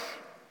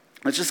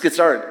Let's just get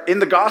started. In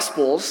the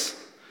Gospels,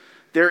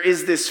 there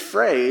is this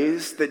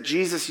phrase that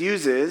Jesus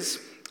uses,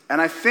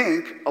 and I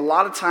think a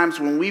lot of times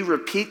when we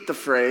repeat the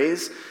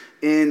phrase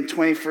in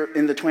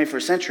the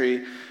 21st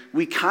century,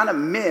 we kind of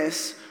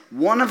miss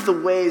one of the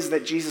ways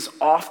that Jesus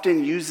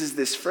often uses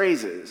this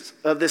phrase.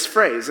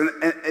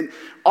 And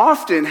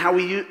often how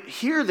we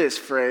hear this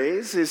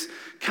phrase is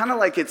kind of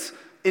like it's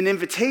an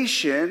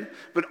invitation,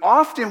 but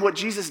often what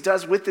Jesus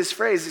does with this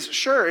phrase is,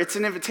 sure, it's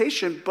an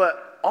invitation,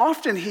 but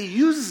often he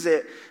uses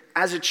it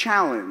as a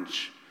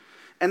challenge.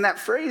 And that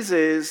phrase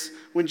is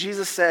when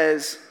Jesus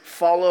says,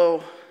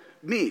 "Follow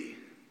me."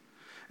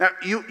 Now,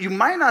 you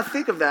might not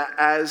think of that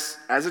as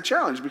a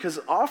challenge, because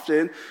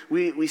often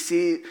we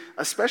see,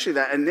 especially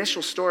that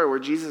initial story where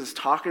Jesus is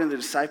talking to the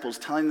disciples,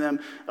 telling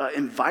them,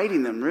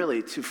 inviting them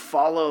really to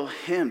follow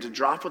him, to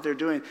drop what they're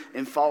doing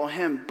and follow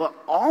him. But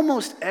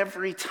almost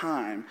every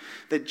time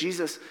that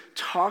Jesus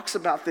talks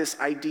about this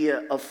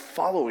idea of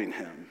following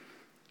him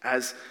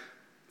as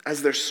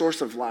their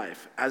source of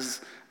life,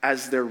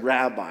 as their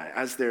rabbi,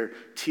 as their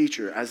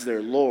teacher, as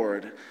their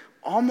Lord,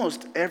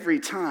 almost every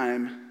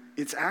time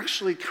it's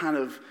actually kind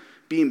of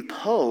being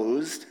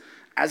posed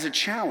as a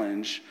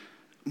challenge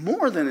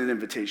more than an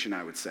invitation,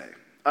 I would say.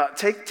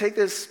 Take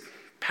this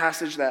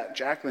passage that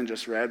Jacqueline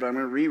just read, but I'm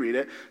going to reread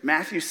it.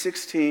 Matthew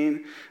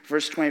 16,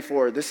 verse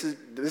 24. This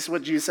is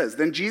what Jesus says.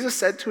 Then Jesus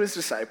said to his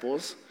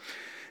disciples,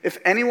 "If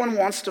anyone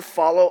wants to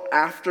follow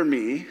after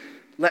me,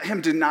 let him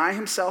deny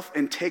himself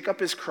and take up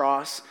his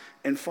cross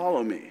and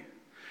follow me.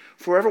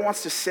 For whoever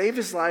wants to save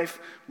his life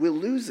will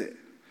lose it.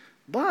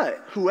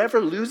 But whoever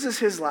loses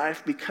his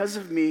life because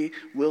of me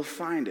will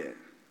find it.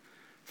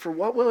 For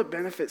what will it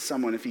benefit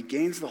someone if he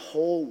gains the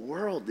whole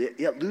world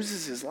yet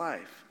loses his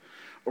life?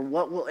 Or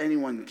what will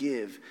anyone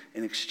give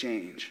in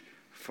exchange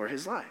for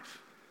his life?"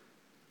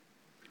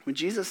 When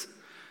Jesus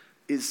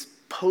is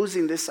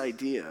posing this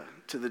idea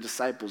to the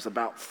disciples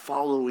about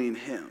following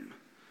him,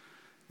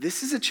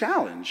 this is a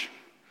challenge.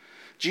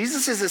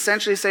 Jesus is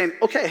essentially saying,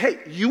 okay, hey,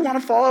 you want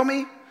to follow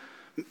me?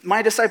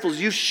 My disciples,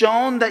 you've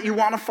shown that you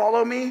want to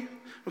follow me?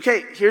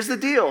 Okay, here's the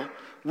deal.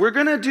 We're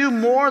going to do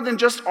more than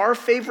just our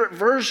favorite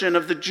version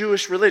of the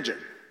Jewish religion.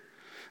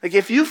 Like,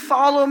 if you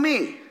follow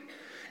me,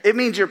 it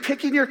means you're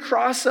picking your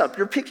cross up,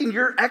 you're picking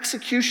your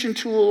execution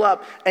tool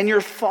up, and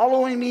you're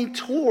following me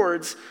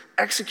towards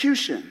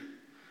execution.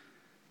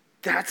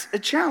 That's a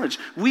challenge.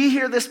 We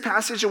hear this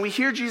passage and we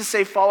hear Jesus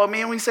say, "Follow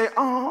me," and we say,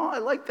 "Oh, I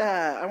like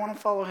that. I want to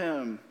follow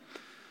him."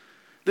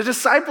 The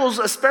disciples,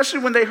 especially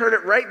when they heard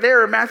it right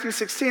there in Matthew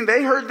 16,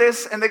 they heard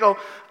this and they go,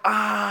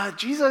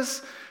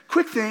 Jesus,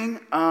 quick thing,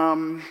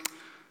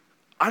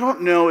 I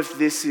don't know if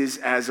this is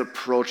as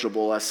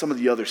approachable as some of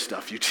the other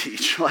stuff you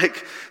teach.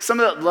 Like some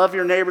of the love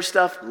your neighbor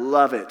stuff,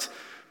 love it.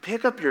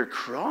 Pick up your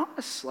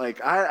cross.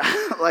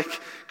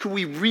 Could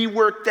we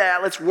rework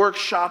that? Let's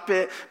workshop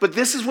it. But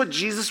this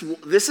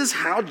is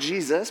how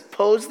Jesus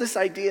posed this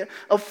idea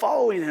of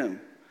following him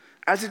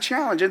as a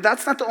challenge. And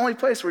that's not the only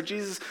place where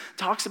Jesus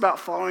talks about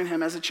following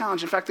him as a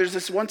challenge. In fact, there's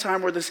this one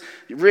time where this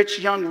rich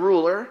young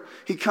ruler,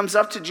 he comes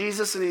up to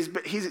Jesus and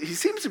he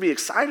seems to be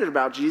excited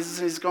about Jesus,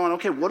 and he's going,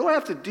 okay, what do I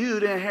have to do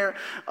to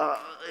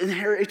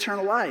inherit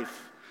eternal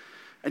life?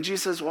 And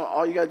Jesus says, well,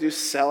 all you got to do is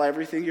sell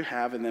everything you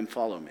have and then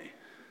follow me.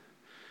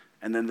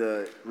 And then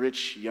the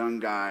rich young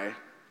guy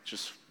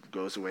just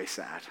goes away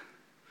sad.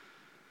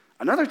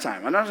 Another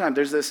time,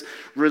 there's this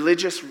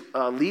religious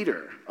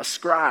leader, a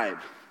scribe.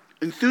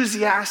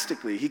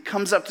 Enthusiastically, he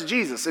comes up to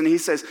Jesus and he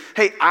says,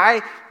 hey,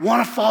 I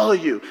want to follow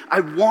you. I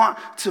want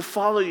to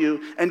follow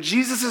you. And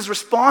Jesus'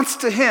 response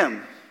to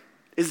him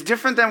is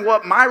different than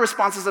what my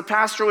response as a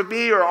pastor would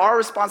be or our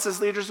response as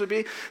leaders would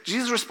be.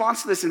 Jesus'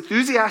 response to this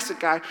enthusiastic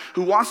guy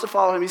who wants to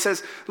follow him, he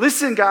says,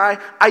 listen, guy,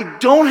 I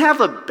don't have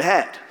a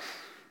bed.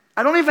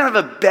 I don't even have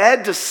a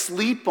bed to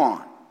sleep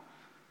on.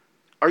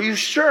 Are you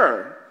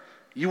sure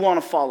you want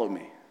to follow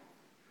me?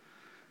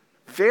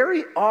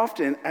 Very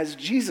often, as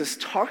Jesus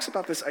talks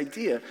about this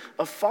idea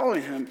of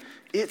following him,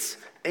 it's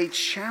a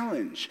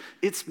challenge.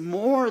 It's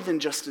more than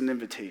just an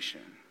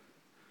invitation.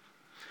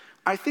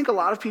 I think a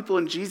lot of people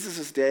in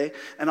Jesus' day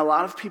and a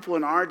lot of people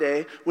in our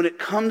day, when it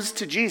comes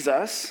to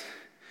Jesus,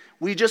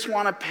 we just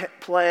want to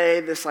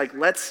play this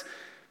let's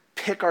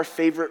pick our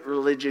favorite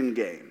religion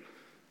game,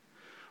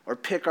 or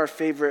pick our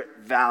favorite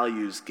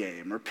values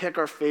game, or pick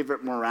our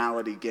favorite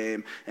morality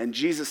game, and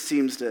Jesus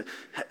seems to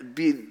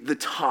be the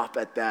top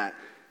at that.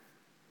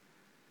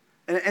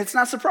 And it's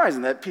not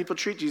surprising that people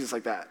treat Jesus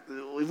like that.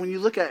 When you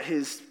look at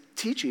his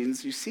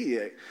teachings, you see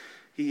it.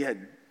 He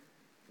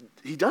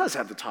does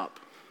have the top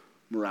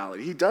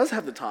morality. He does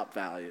have the top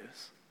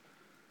values.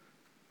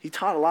 He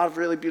taught a lot of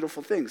really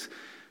beautiful things.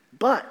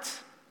 But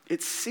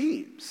it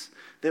seems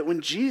that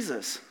when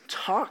Jesus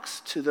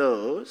talks to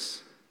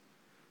those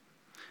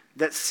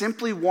that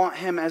simply want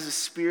him as a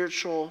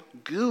spiritual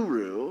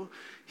guru,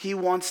 he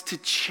wants to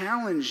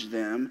challenge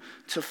them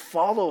to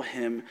follow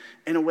him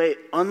in a way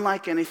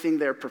unlike anything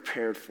they're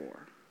prepared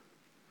for.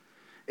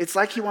 It's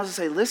like he wants to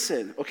say,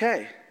 listen,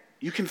 okay,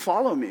 you can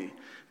follow me,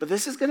 but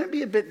this is going to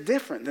be a bit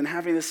different than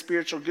having a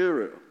spiritual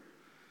guru.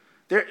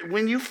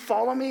 When you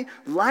follow me,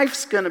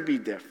 life's going to be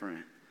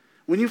different.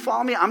 When you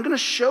follow me, I'm going to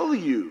show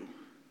you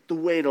the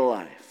way to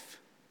life.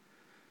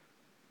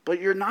 But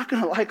you're not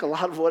going to like a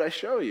lot of what I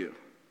show you.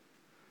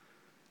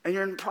 And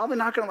you're probably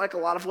not going to like a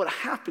lot of what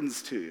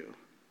happens to you.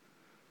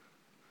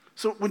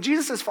 So when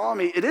Jesus says, follow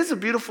me, it is a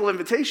beautiful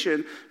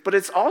invitation, but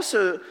it's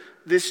also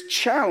this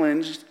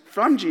challenge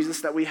from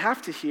Jesus that we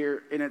have to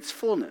hear in its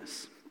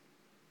fullness.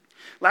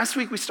 Last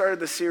week we started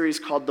the series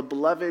called The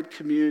Beloved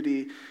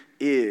Community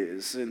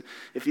Is. And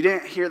if you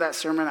didn't hear that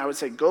sermon, I would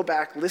say go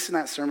back, listen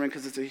to that sermon,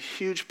 because it's a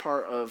huge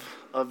part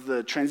of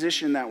the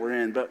transition that we're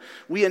in. But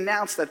we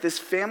announced that this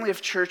family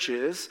of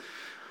churches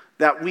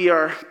that we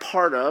are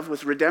part of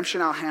with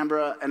Redemption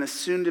Alhambra and a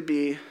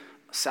soon-to-be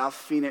South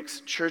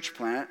Phoenix church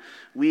plant,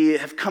 we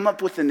have come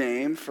up with a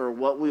name for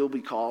what we will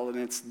be called,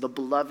 and it's The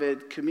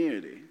Beloved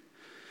Community.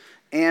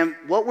 And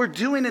what we're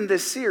doing in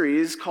this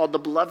series called The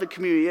Beloved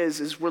Community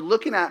is we're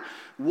looking at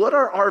what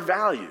are our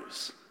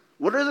values?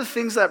 What are the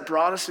things that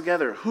brought us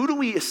together? Who do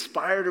we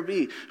aspire to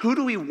be? Who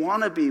do we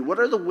want to be? What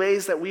are the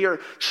ways that we are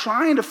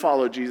trying to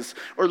follow Jesus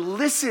or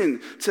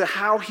listen to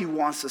how he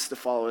wants us to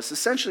follow us?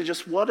 Essentially,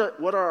 just what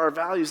are our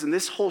values? In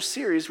this whole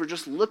series, we're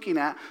just looking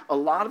at a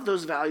lot of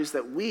those values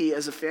that we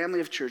as a family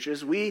of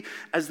churches, we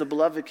as the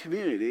Beloved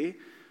Community,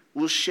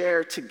 will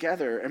share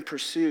together and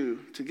pursue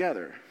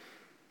together.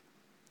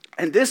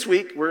 And this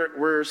week,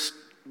 we're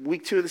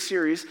week 2 of the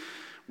series,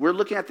 we're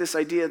looking at this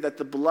idea that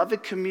the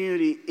Beloved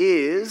Community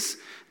is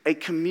a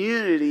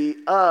community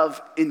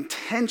of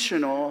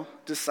intentional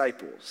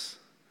disciples.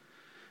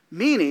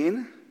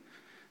 Meaning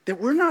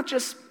that we're not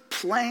just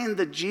playing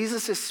the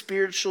Jesus is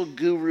spiritual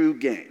guru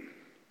game.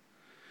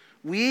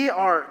 We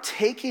are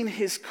taking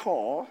his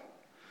call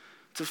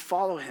to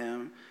follow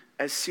him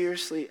as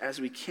seriously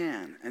as we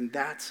can. And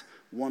that's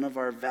one of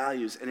our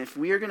values. And if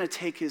we are going to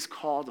take his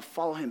call to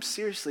follow him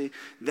seriously,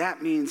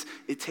 that means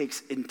it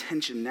takes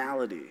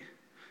intentionality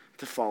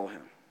to follow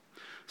him.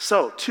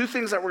 So, 2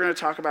 things that we're going to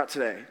talk about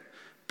today.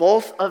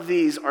 Both of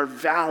these are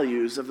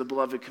values of the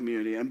Beloved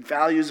Community and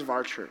values of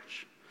our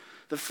church.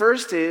 The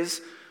first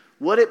is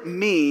what it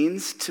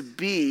means to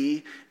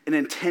be an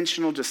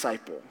intentional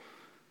disciple.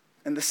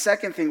 And the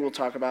second thing we'll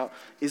talk about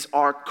is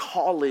our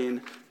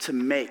calling to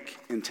make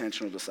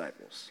intentional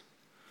disciples.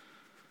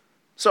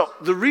 So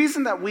the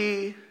reason that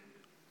we,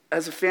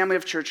 as a family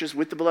of churches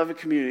with the Beloved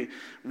Community,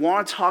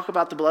 want to talk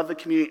about the Beloved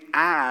Community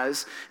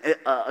as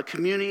a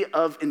community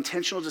of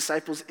intentional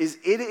disciples is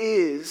it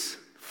is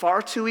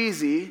far too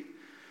easy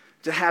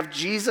to have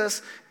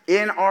Jesus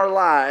in our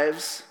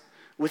lives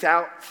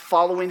without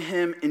following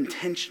him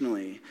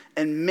intentionally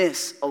and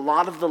miss a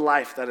lot of the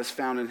life that is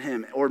found in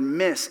him or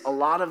miss a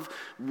lot of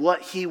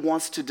what he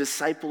wants to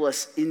disciple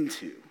us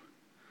into.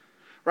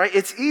 Right?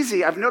 It's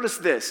easy, I've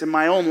noticed this in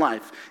my own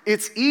life.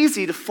 It's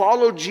easy to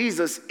follow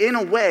Jesus in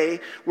a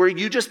way where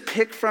you just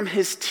pick from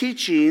his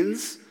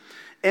teachings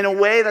in a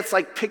way that's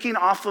like picking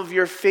off of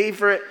your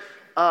favorite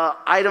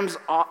items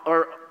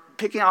or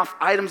picking off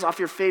items off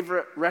your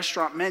favorite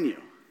restaurant menu.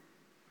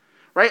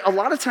 Right? A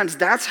lot of times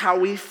that's how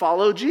we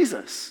follow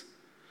Jesus.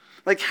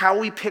 Like how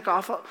we pick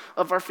off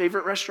of our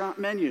favorite restaurant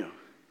menu.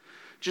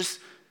 Just,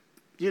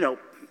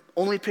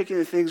 only picking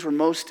the things we're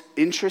most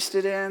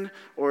interested in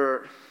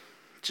or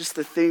just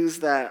the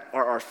things that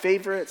are our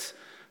favorites,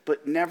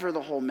 but never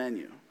the whole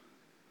menu.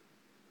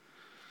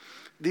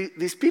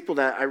 These people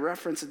that I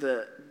referenced at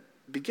the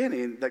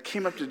beginning that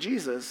came up to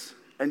Jesus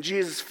and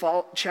Jesus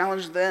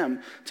challenged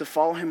them to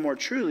follow him more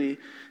truly,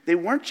 they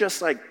weren't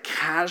just like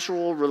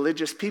casual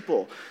religious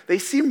people. They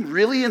seemed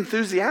really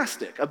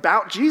enthusiastic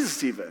about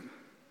Jesus even.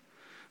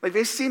 Like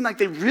they seemed like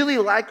they really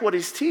like what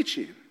he's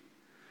teaching.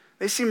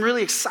 They seem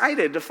really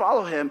excited to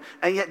follow him.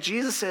 And yet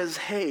Jesus says,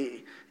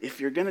 hey, if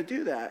you're going to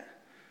do that,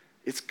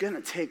 it's going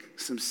to take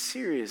some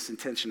serious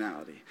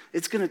intentionality.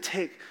 It's going to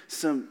take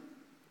some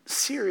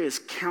serious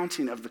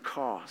counting of the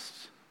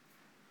cost.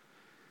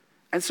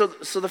 And so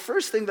the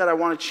first thing that I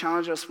want to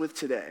challenge us with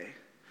today,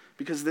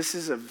 because this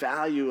is a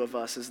value of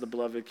us as the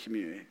Beloved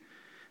Community,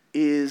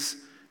 is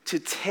to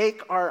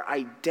take our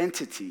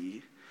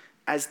identity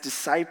as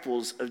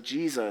disciples of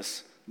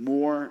Jesus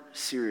more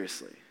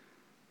seriously.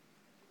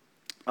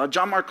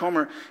 John Mark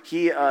Comer,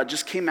 he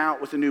just came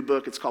out with a new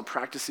book. It's called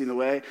Practicing the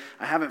Way.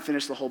 I haven't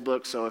finished the whole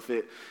book, so if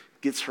it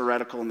gets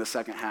heretical in the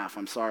second half,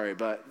 I'm sorry.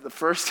 But the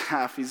first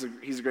half, he's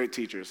a great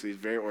teacher, so he's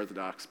very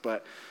orthodox.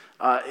 But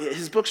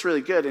his book's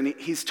really good, and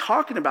he's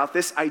talking about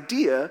this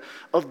idea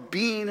of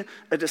being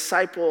a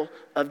disciple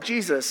of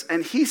Jesus.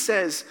 And he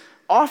says,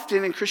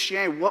 often in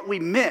Christianity, what we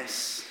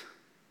miss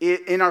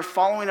in our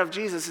following of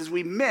Jesus is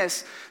we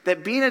miss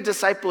that being a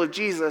disciple of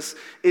Jesus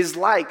is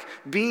like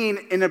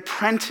being an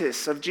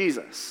apprentice of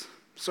Jesus.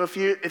 So if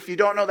you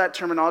don't know that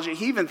terminology,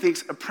 he even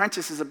thinks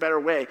apprentice is a better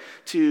way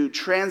to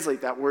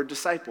translate that word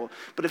disciple.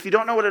 But if you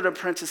don't know what an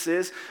apprentice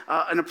is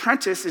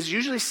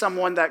usually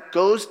someone that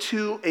goes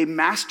to a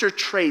master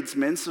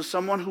tradesman, so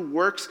someone who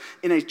works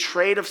in a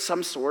trade of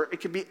some sort.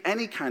 It could be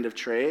any kind of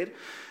trade,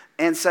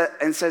 and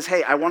says,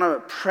 hey, I want to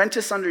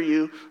apprentice under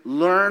you,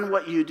 learn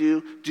what you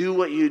do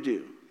what you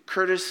do.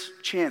 Curtis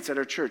Chance at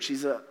our church,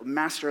 he's a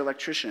master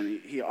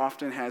electrician. He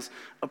often has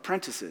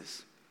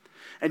apprentices.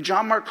 And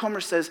John Mark Comer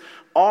says,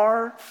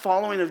 our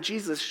following of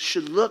Jesus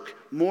should look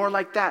more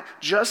like that.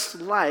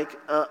 Just like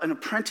an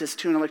apprentice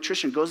to an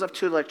electrician goes up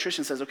to an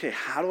electrician and says, okay,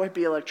 how do I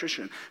be an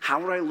electrician?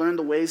 How would I learn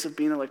the ways of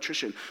being an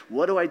electrician?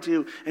 What do I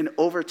do? And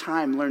over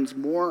time learns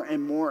more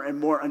and more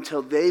and more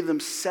until they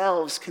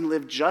themselves can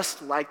live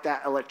just like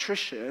that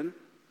electrician.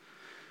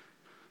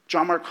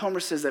 John Mark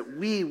Comer says that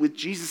we, with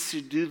Jesus,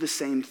 should do the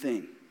same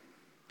thing.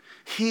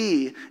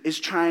 He is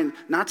trying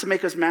not to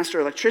make us master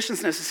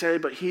electricians necessarily,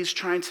 but he's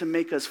trying to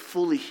make us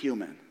fully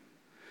human,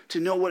 to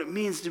know what it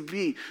means to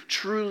be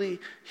truly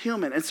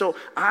human. And so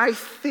I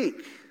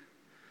think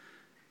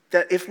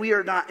that if we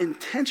are not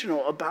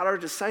intentional about our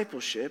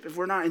discipleship, if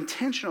we're not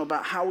intentional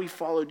about how we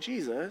follow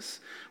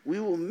Jesus, we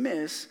will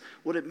miss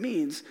what it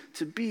means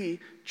to be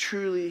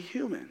truly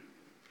human.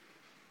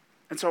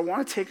 And so I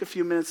want to take a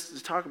few minutes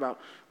to talk about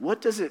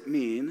what does it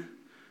mean,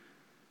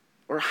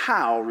 or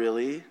how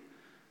really,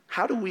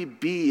 how do we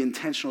be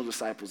intentional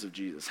disciples of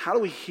Jesus? How do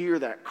we hear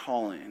that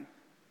calling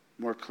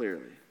more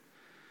clearly?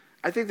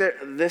 I think that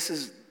this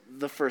is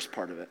the first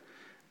part of it.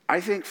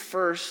 I think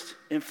first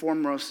and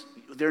foremost,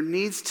 there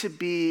needs to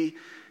be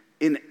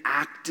an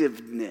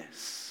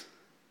activeness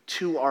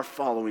to our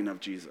following of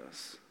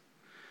Jesus.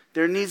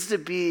 There needs to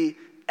be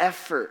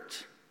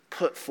effort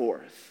put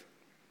forth.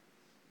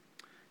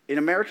 In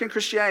American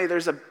Christianity,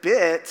 there's a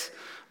bit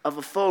of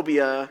a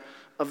phobia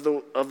of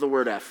the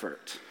word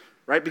effort.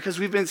 Right? Because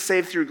we've been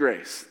saved through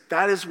grace.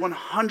 That is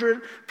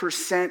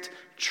 100%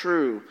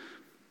 true.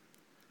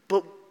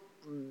 But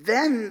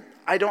then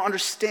I don't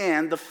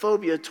understand the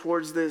phobia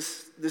towards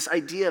this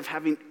idea of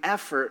having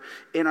effort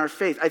in our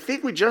faith. I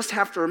think we just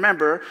have to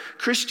remember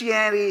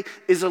Christianity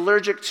is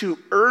allergic to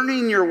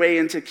earning your way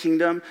into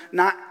kingdom,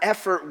 not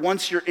effort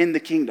once you're in the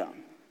kingdom.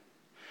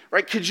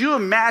 Right? Could you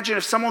imagine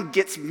if someone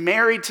gets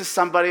married to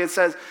somebody and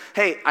says,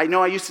 hey, I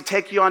know I used to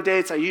take you on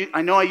dates.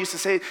 I know I used to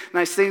say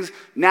nice things.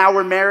 Now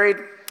we're married.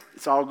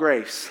 It's all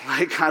grace.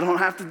 Like, I don't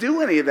have to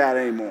do any of that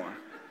anymore.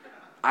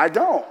 I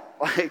don't.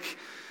 Like,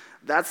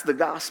 that's the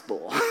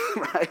gospel,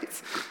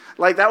 right?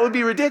 Like, that would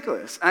be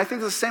ridiculous. And I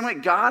think the same way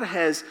God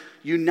has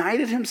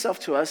united himself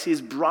to us,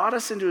 he's brought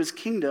us into his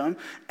kingdom,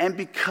 and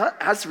because,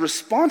 as a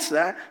response to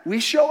that, we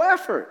show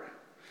effort.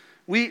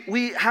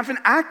 We have an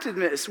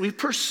activeness. We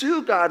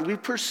pursue God. We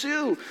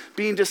pursue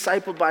being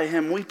discipled by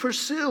him. We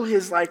pursue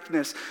his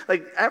likeness.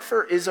 Like,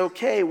 effort is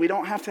okay. We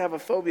don't have to have a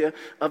phobia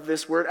of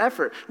this word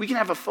effort. We can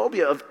have a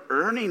phobia of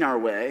earning our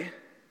way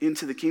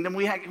into the kingdom.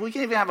 We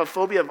can even have a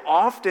phobia of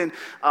often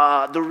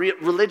the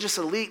religious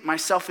elite,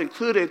 myself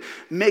included,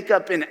 make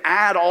up and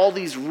add all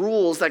these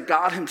rules that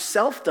God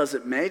himself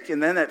doesn't make,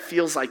 and then it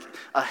feels like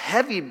a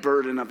heavy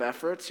burden of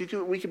efforts.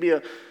 We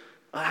could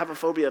have a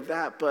phobia of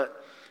that,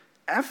 but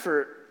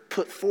effort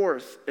put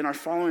forth in our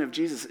following of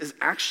Jesus is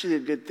actually a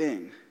good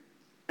thing.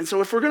 And so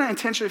if we're going to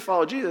intentionally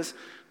follow Jesus,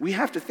 we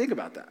have to think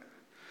about that.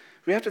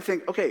 We have to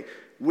think, okay,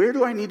 where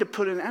do I need to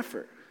put in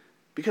effort?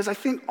 Because I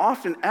think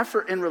often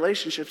effort in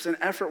relationships and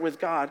effort with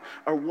God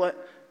are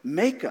what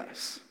make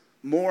us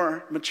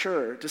more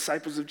mature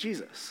disciples of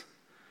Jesus.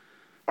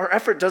 Our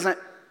effort doesn't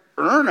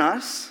earn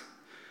us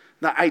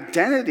the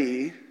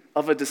identity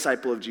of a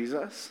disciple of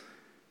Jesus,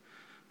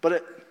 but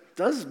it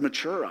does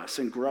mature us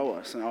and grow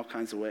us in all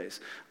kinds of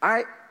ways.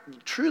 I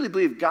truly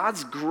believe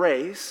God's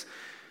grace,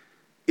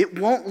 it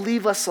won't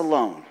leave us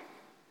alone.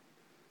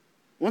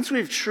 Once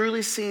we've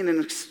truly seen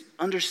and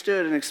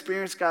understood and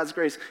experienced God's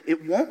grace,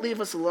 it won't leave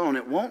us alone.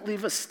 It won't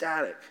leave us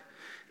static.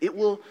 It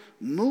will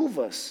move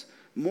us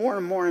more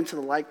and more into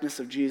the likeness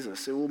of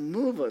Jesus. It will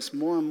move us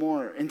more and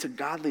more into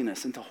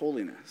godliness, into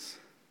holiness.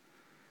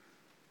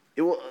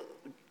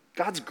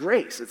 God's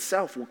grace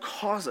itself will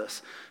cause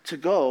us to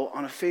go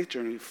on a faith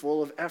journey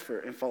full of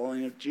effort in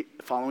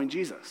following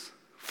Jesus,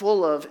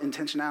 full of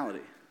intentionality.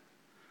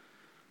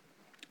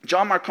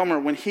 John Mark Comer,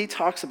 when he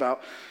talks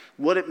about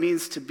what it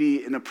means to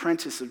be an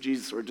apprentice of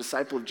Jesus or a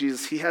disciple of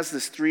Jesus, he has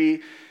this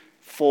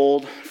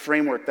threefold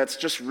framework that's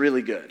just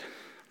really good.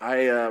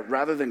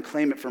 Rather than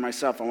claim it for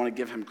myself, I want to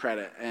give him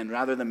credit. And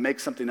rather than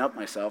make something up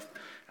myself,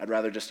 I'd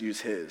rather just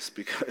use his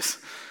because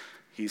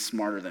he's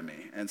smarter than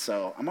me. And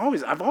so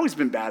I've always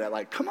been bad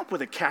at come up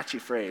with a catchy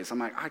phrase. I'm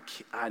like,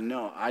 I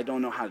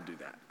don't know how to do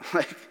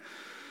that.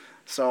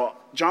 So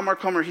John Mark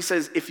Comer, he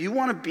says, if you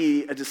want to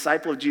be a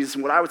disciple of Jesus,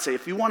 and what I would say,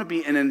 if you want to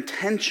be an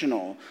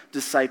intentional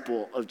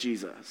disciple of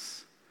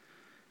Jesus,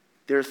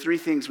 there are three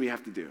things we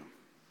have to do.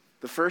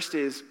 The first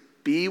is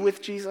be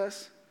with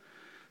Jesus.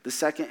 The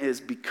second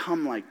is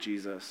become like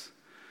Jesus.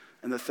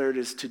 And the third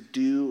is to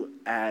do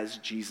as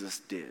Jesus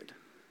did.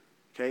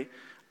 Okay?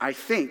 I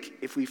think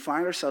if we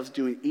find ourselves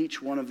doing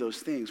each one of those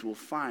things, we'll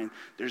find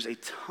there's a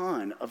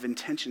ton of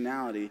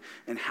intentionality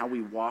in how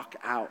we walk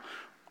out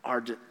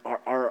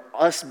our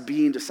us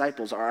being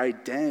disciples, our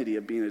identity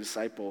of being a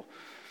disciple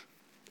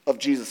of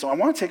Jesus. So I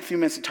want to take a few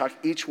minutes to talk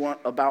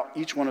about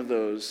each one of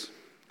those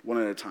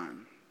one at a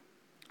time.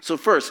 So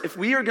first, if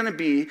we are going to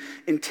be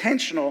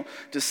intentional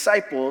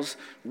disciples,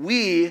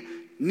 we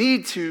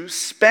need to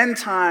spend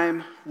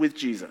time with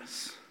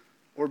Jesus.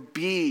 or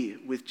be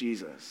with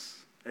Jesus,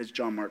 as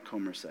John Mark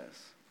Comer says.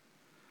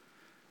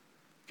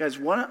 Guys,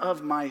 one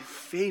of my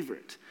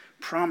favorite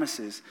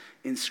promises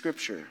in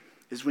Scripture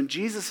is when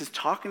Jesus is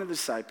talking to the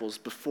disciples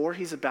before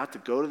he's about to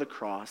go to the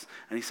cross,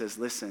 and he says,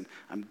 listen,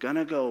 I'm going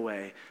to go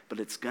away, but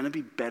it's going to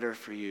be better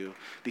for you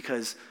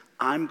because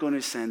I'm going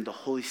to send the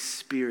Holy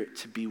Spirit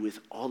to be with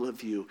all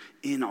of you,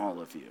 in all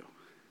of you.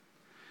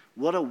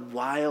 What a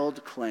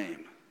wild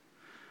claim.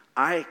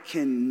 I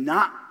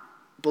cannot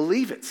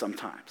believe it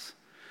sometimes,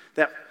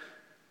 that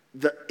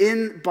the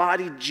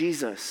embodied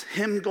Jesus,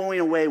 him going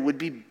away, would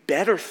be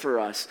better for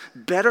us,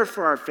 better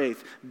for our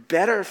faith,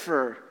 better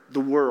for the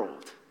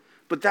world.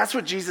 But that's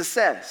what Jesus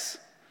says.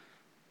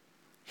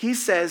 He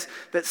says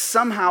that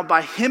somehow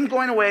by him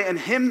going away and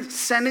him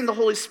sending the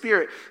Holy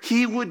Spirit,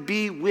 he would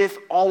be with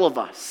all of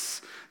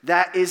us.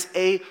 That is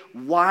a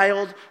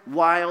wild,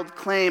 wild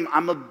claim.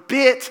 I'm a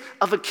bit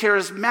of a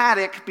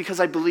charismatic because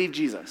I believe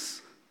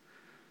Jesus.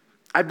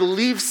 I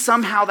believe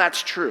somehow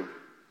that's true.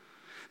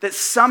 That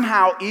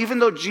somehow, even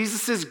though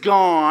Jesus is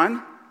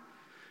gone,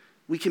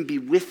 we can be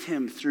with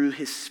him through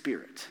his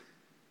Spirit.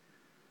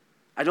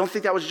 I don't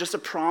think that was just a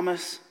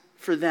promise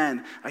for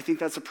then. I think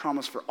that's a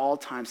promise for all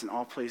times and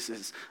all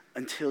places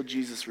until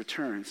Jesus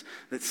returns.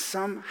 That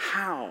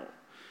somehow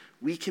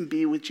we can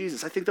be with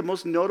Jesus. I think the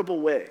most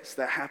notable ways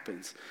that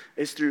happens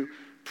is through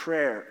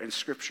prayer and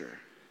Scripture.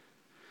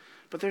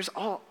 But there's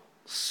all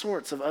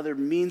sorts of other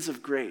means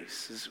of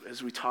grace,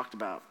 as we talked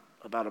about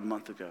a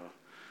month ago.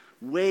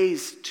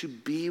 Ways to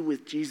be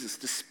with Jesus,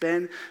 to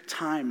spend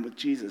time with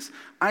Jesus.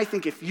 I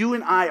think if you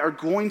and I are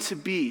going to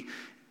be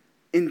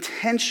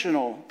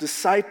intentional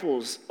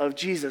disciples of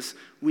Jesus,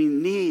 we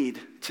need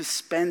to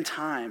spend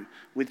time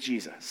with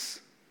Jesus.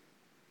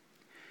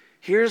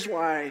 Here's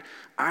why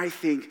I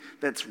think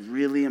that's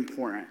really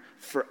important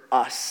for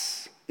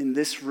us in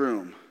this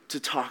room to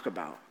talk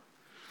about.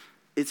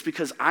 It's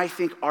because I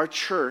think our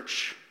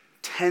church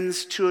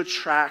tends to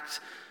attract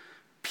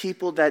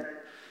people that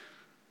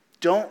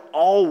don't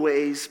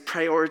always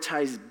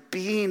prioritize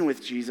being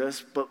with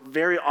Jesus, but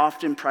very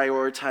often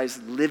prioritize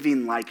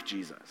living like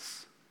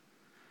Jesus.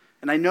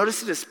 And I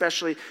noticed it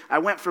especially, I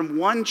went from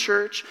one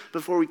church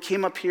before we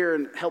came up here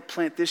and helped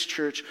plant this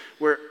church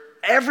where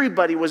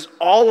everybody was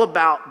all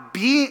about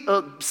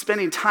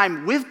spending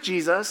time with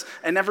Jesus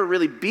and never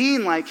really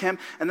being like him.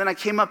 And then I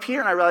came up here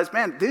and I realized,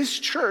 man, this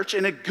church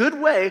in a good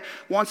way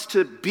wants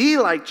to be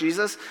like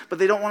Jesus, but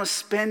they don't want to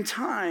spend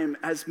time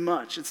as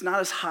much. It's not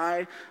as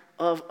high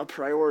of a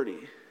priority.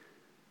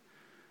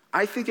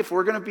 I think if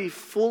we're going to be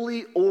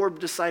fully orbed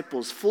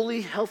disciples,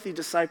 fully healthy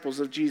disciples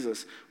of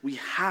Jesus, we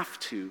have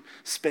to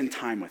spend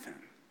time with him.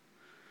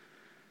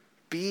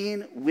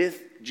 Being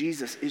with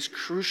Jesus is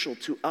crucial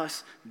to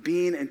us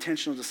being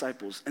intentional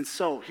disciples. And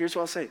so, here's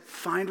what I'll say.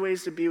 Find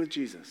ways to be with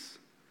Jesus.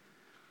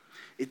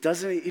 It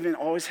doesn't even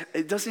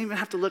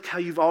have to look how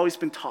you've always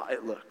been taught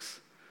it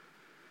looks.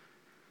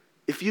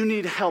 If you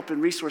need help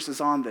and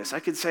resources on this, I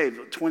could say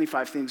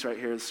 25 things right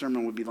here. The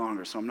sermon would be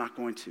longer, so I'm not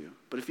going to.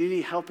 But if you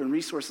need help and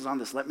resources on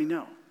this, let me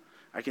know.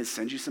 I can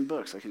send you some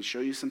books. I can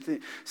show you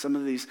some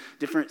of these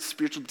different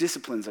spiritual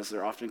disciplines, as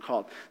they're often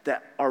called,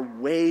 that are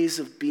ways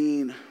of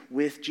being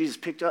with Jesus.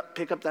 Pick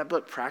up that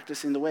book,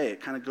 Practicing the Way.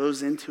 It kind of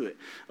goes into it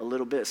a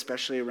little bit,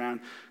 especially around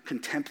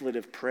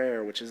contemplative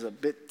prayer, which is a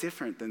bit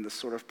different than the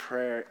sort of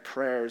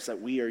prayers that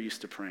we are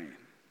used to praying.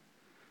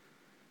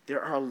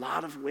 There are a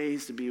lot of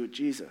ways to be with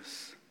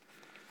Jesus.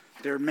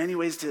 There are many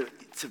ways to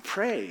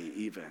pray,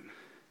 even.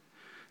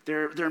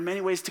 There are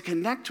many ways to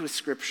connect with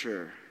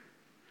Scripture.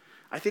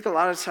 I think a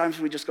lot of times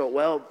we just go,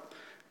 well,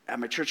 at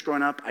my church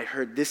growing up, I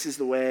heard this is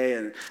the way,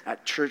 and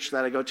at church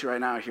that I go to right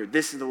now, I hear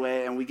this is the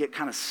way, and we get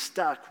kind of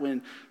stuck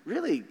when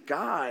really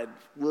God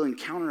will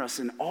encounter us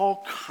in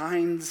all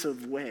kinds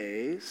of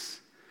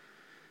ways.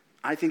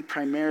 I think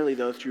primarily,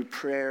 though, through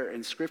prayer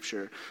and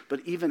Scripture, but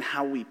even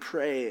how we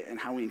pray and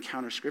how we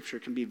encounter Scripture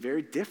can be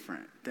very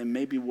different than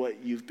maybe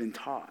what you've been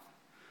taught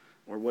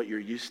or what you're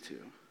used to.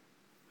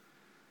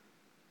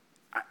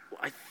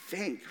 I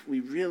think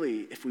we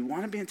really, if we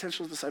want to be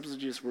intentional disciples of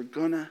Jesus, we're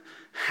going to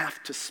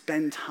have to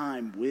spend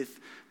time with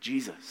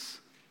Jesus.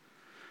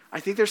 I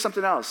think there's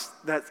something else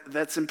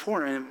that's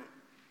important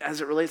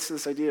as it relates to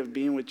this idea of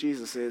being with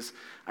Jesus is,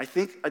 I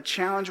think a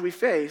challenge we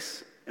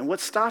face and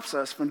what stops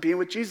us from being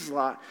with Jesus a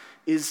lot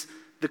is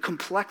the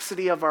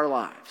complexity of our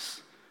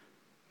lives,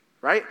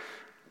 right?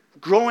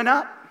 Growing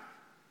up,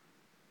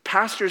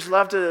 pastors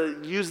love to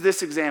use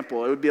this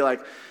example. It would be like,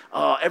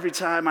 every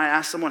time I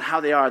ask someone how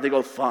they are, they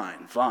go,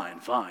 fine, fine,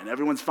 fine.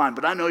 Everyone's fine,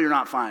 but I know you're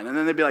not fine. And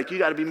then they'd be like, you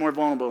got to be more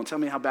vulnerable and tell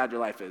me how bad your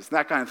life is.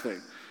 That kind of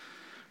thing.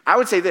 I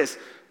would say this.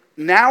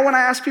 Now when I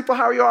ask people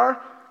how you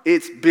are,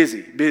 it's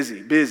busy,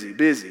 busy, busy,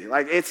 busy.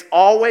 Like it's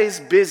always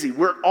busy.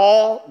 We're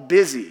all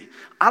busy.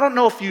 I don't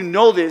know if you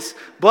know this,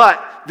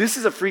 but this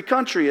is a free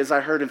country, as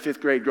I heard in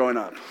 5th grade growing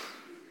up.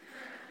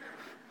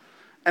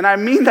 And I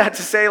mean that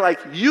to say, like,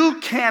 you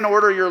can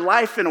order your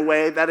life in a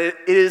way that it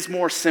is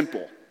more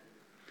simple.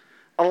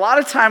 A lot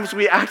of times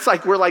we act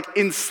like we're like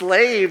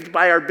enslaved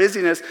by our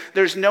busyness.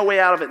 There's no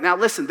way out of it. Now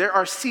listen, there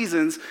are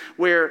seasons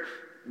where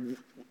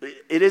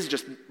it is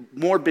just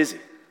more busy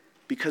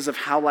because of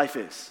how life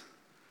is.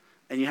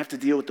 And you have to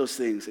deal with those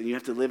things, and you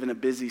have to live in a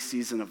busy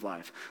season of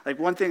life. Like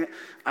one thing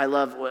I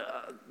love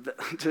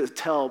to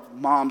tell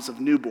moms of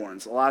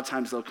newborns, a lot of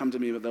times they'll come to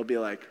me, but they'll be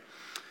like,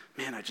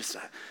 man, I'm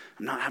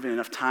not having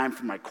enough time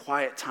for my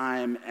quiet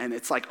time. And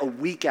it's like a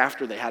week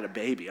after they had a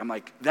baby. I'm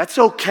like, that's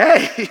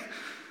okay.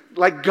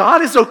 Like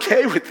God is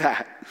okay with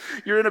that.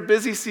 You're in a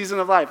busy season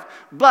of life.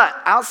 But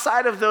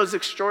outside of those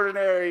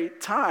extraordinary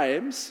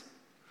times,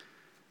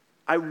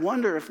 I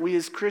wonder if we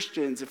as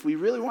Christians, if we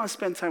really want to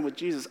spend time with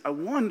Jesus, I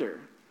wonder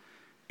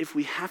if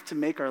we have to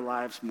make our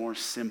lives more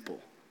simple.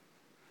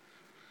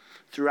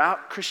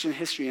 Throughout Christian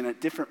history and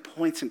at different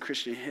points in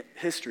Christian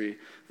history,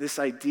 this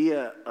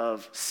idea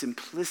of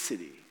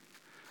simplicity,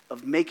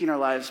 of making our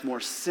lives more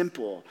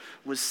simple,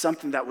 was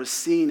something that was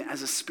seen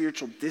as a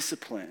spiritual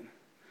discipline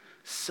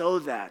so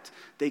that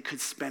they could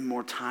spend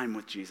more time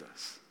with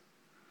Jesus.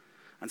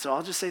 And so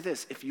I'll just say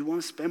this, if you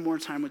want to spend more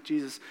time with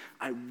Jesus,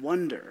 I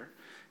wonder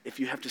if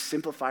you have to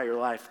simplify your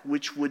life,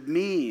 which would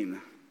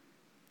mean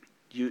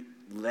you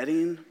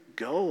letting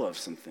go of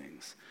some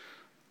things,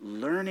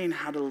 learning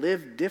how to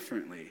live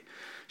differently,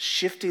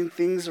 shifting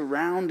things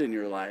around in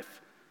your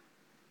life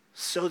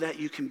so that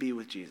you can be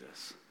with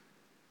Jesus.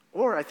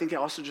 Or I think it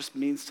also just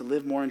means to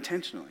live more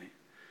intentionally.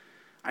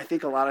 I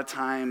think a lot of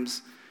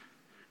times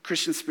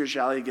Christian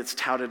spirituality gets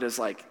touted as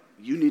like,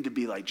 you need to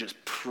be like just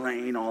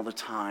praying all the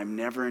time,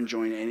 never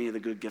enjoying any of the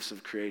good gifts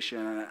of creation.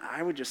 And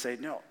I would just say,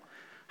 no,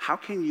 how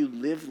can you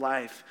live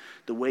life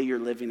the way you're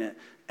living it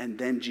and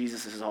then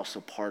Jesus is also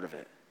part of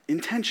it,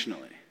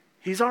 intentionally?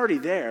 He's already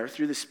there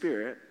through the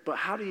Spirit, but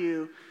how do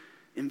you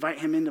invite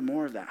him into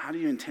more of that? How do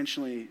you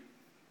intentionally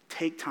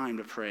take time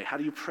to pray? How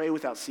do you pray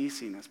without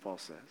ceasing, as Paul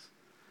says?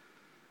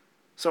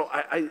 So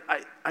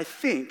I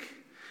think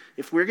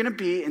if we're going to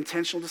be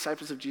intentional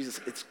disciples of Jesus,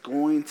 it's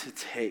going to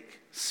take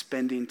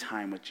spending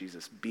time with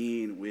Jesus,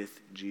 being with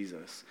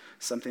Jesus,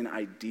 something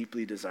I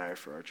deeply desire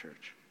for our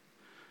church.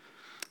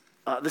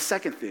 The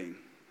second thing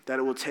that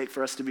it will take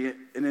for us to be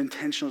an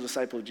intentional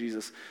disciple of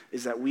Jesus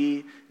is that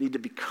we need to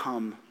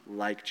become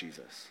like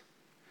Jesus.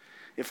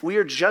 If we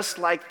are just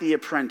like the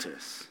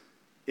apprentice,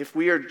 if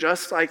we are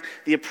just like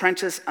the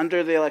apprentice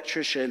under the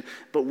electrician,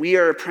 but we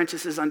are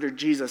apprentices under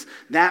Jesus,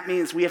 that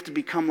means we have to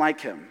become like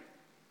him.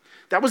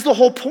 That was the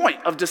whole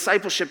point of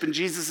discipleship in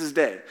Jesus'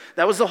 day.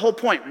 That was the whole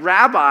point.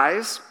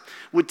 Rabbis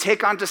would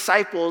take on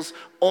disciples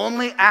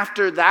only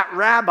after that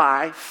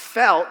rabbi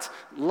felt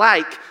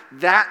like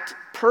that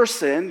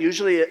person,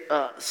 usually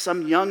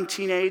some young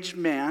teenage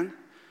man,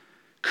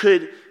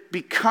 could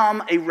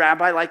become a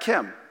rabbi like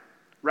him.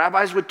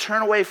 Rabbis would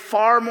turn away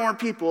far more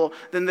people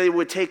than they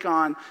would take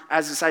on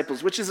as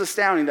disciples, which is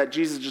astounding that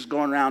Jesus is just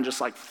going around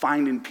just like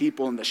finding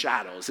people in the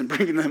shadows and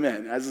bringing them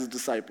in as his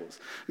disciples.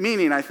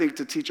 Meaning, I think,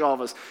 to teach all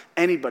of us,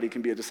 anybody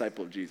can be a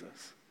disciple of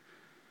Jesus.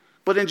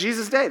 But in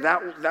Jesus' day,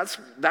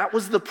 that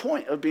was the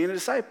point of being a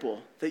disciple,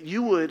 that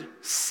you would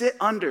sit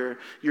under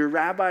your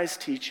rabbi's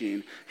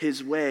teaching,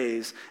 his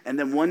ways, and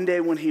then one day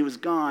when he was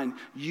gone,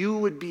 you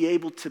would be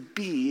able to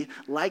be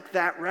like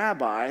that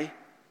rabbi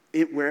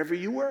wherever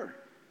you were.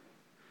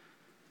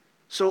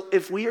 So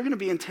if we are going to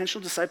be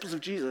intentional disciples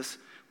of Jesus,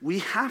 we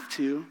have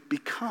to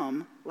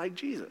become like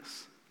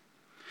Jesus.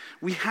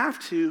 We have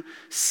to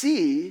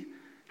see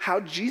how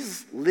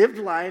Jesus lived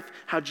life,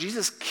 how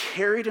Jesus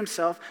carried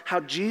himself, how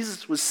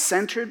Jesus was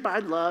centered by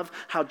love,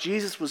 how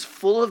Jesus was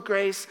full of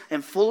grace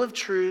and full of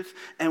truth,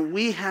 and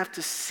we have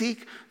to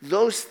seek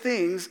those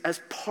things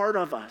as part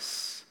of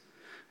us.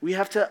 We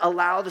have to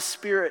allow the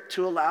Spirit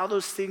to allow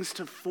those things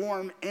to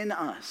form in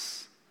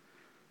us.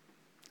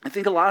 I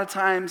think a lot of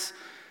times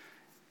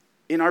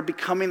in our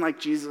becoming like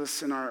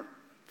Jesus, in our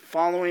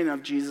following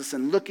of Jesus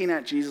and looking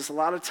at Jesus, a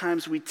lot of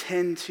times we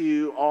tend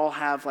to all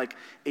have like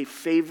a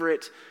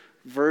favorite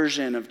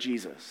version of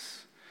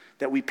Jesus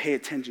that we pay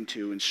attention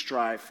to and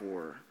strive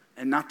for,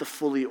 and not the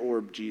fully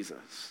orbed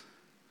Jesus.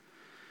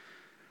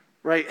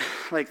 Right?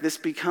 Like this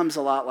becomes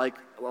a lot like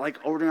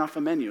ordering off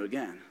a menu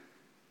again.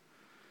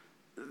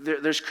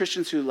 There's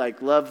Christians who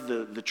like love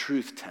the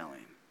truth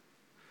telling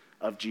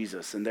of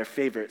Jesus, and their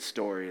favorite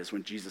story is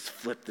when Jesus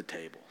flipped the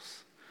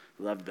tables.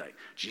 Love to be like,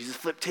 Jesus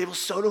flipped tables,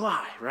 so do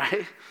I,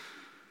 right?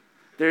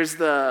 There's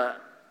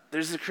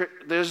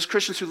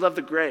Christians who love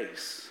the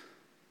grace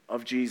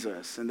of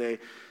Jesus, and they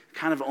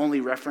kind of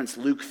only reference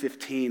Luke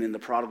 15 in the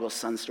prodigal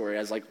son story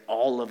as like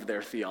all of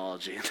their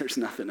theology, and there's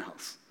nothing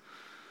else.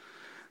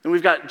 Then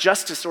we've got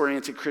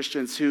justice-oriented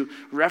Christians who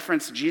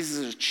reference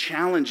Jesus'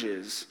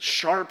 challenges,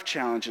 sharp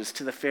challenges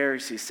to the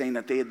Pharisees, saying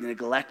that they had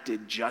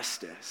neglected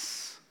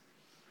justice.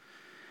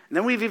 And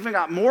then we've even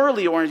got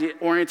morally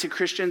oriented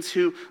Christians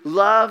who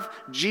love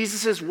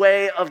Jesus'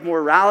 way of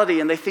morality,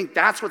 and they think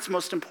that's what's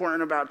most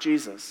important about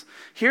Jesus.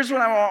 Here's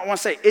what I want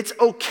to say. It's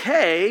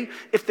okay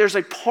if there's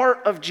a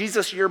part of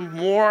Jesus you're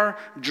more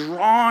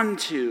drawn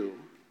to.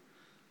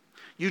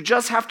 You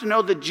just have to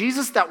know the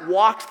Jesus that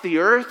walked the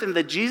earth and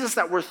the Jesus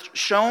that were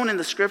shown in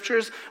the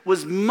scriptures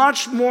was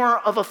much more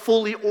of a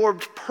fully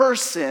orbed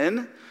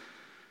person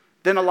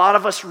than a lot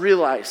of us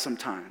realize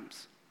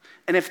sometimes.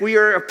 And if we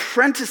are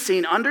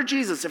apprenticing under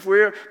Jesus, if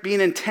we're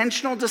being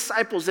intentional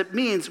disciples, it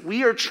means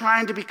we are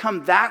trying to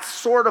become that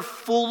sort of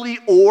fully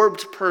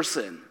orbed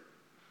person.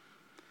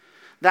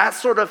 That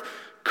sort of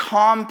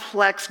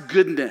complex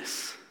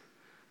goodness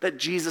that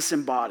Jesus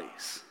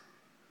embodies.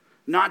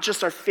 Not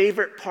just our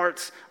favorite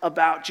parts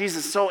about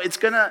Jesus. So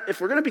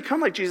if we're gonna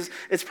become like Jesus,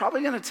 it's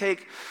probably gonna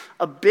take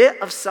a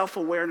bit of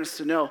self-awareness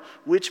to know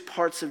which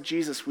parts of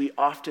Jesus we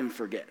often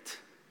forget.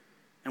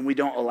 And we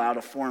don't allow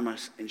to form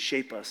us and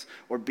shape us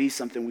or be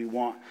something we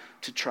want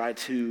to try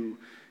to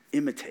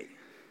imitate.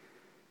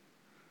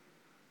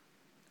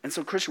 And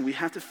so, Christian, we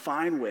have to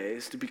find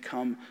ways to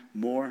become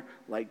more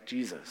like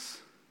Jesus.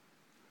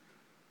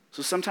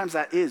 So sometimes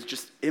that is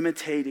just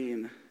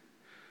imitating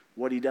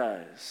what he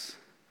does.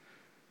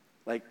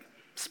 Like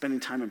spending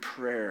time in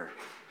prayer,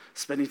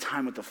 spending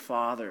time with the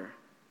Father.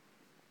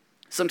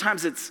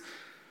 Sometimes it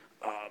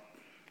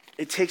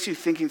takes you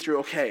thinking through,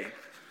 okay,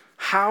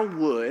 how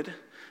would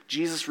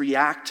Jesus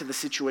react to the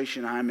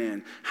situation I'm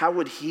in? How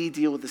would he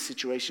deal with the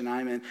situation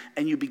I'm in?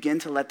 And you begin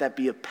to let that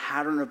be a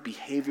pattern of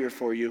behavior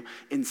for you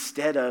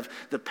instead of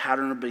the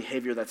pattern of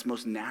behavior that's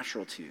most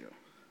natural to you.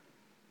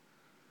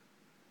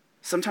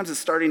 Sometimes it's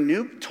starting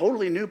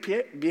totally new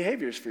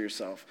behaviors for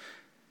yourself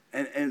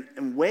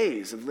and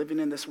ways of living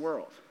in this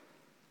world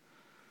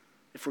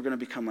if we're going to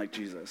become like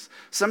Jesus.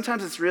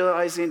 Sometimes it's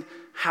realizing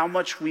how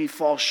much we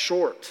fall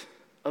short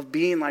of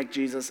being like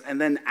Jesus and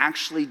then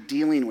actually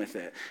dealing with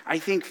it. I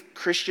think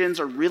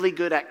Christians are really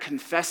good at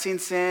confessing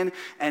sin,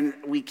 and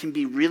we can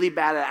be really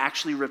bad at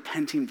actually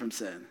repenting from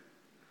sin.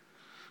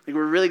 Like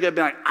we're really good at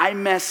being like, I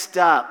messed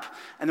up.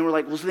 And then we're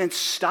like, well, then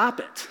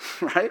stop it,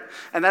 right?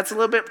 And that's a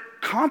little bit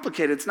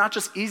complicated. It's not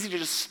just easy to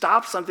just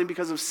stop something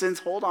because of sin's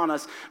hold on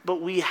us,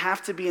 but we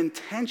have to be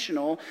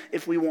intentional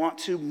if we want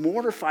to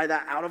mortify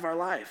that out of our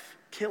life,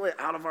 kill it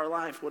out of our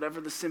life,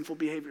 whatever the sinful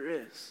behavior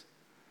is.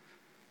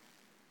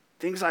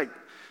 Things like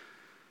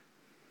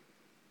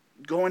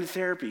going to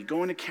therapy,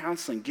 going to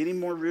counseling, getting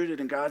more rooted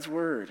in God's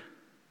word,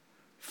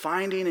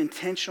 finding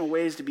intentional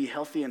ways to be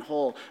healthy and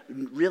whole,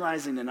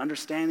 realizing and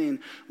understanding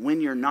when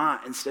you're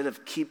not instead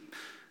of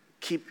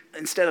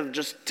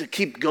just to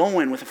keep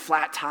going with a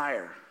flat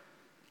tire.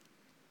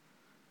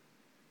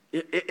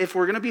 If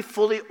we're going to be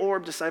fully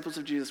orbed disciples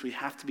of Jesus, we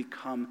have to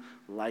become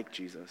like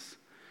Jesus,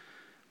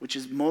 which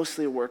is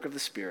mostly a work of the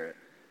Spirit,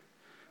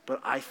 but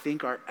I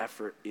think our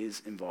effort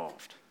is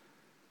involved.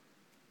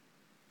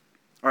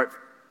 All right,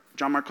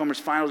 John Mark Comer's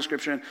final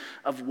description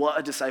of what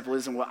a disciple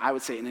is and what I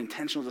would say an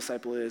intentional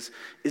disciple is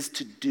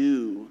to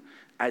do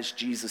as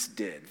Jesus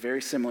did.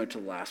 Very similar to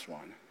the last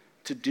one.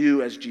 To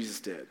do as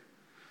Jesus did.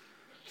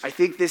 I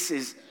think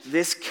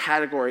this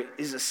category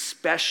is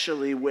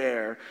especially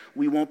where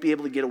we won't be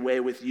able to get away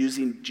with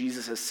using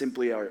Jesus as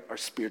simply our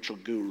spiritual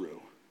guru.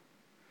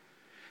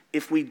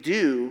 If we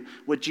do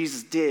what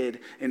Jesus did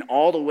in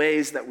all the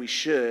ways that we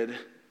should,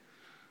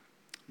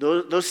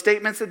 those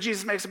statements that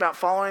Jesus makes about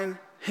following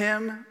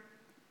him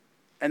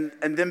and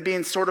them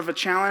being sort of a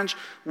challenge,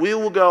 we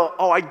will go,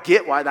 oh, I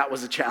get why that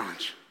was a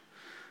challenge.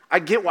 I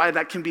get why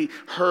that can be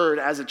heard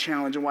as a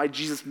challenge and why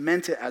Jesus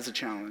meant it as a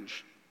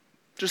challenge.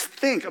 Just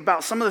think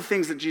about some of the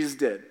things that Jesus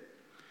did.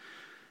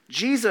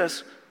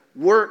 Jesus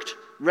worked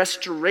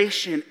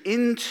restoration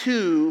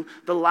into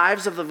the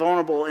lives of the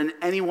vulnerable and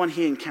anyone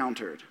he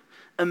encountered.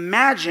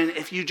 Imagine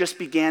if you just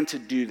began to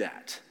do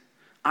that.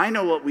 I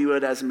know what we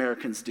would as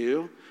Americans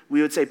do.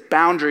 We would say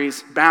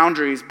boundaries,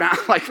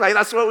 like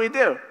that's what we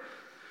do.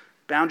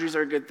 Boundaries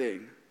are a good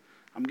thing.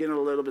 I'm getting a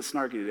little bit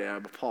snarky today, I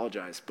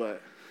apologize,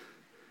 but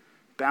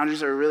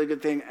boundaries are a really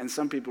good thing, and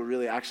some people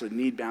really actually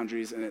need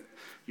boundaries, and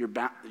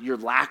your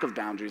lack of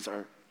boundaries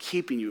are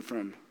keeping you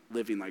from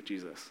living like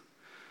Jesus.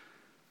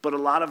 But a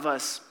lot of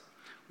us,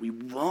 we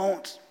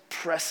won't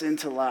press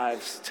into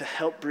lives to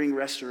help bring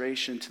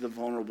restoration to the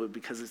vulnerable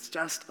because it's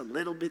just a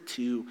little bit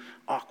too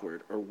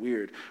awkward or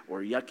weird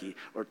or yucky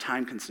or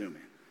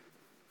time-consuming.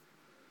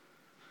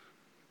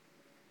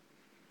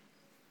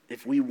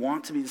 If we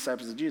want to be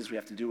disciples of Jesus, we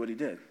have to do what he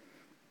did.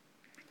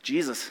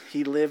 Jesus,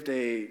 he lived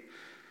a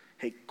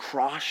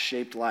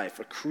cross-shaped life,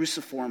 a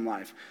cruciform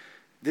life.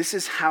 This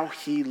is how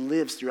he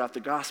lives throughout the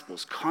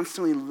Gospels,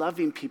 constantly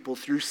loving people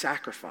through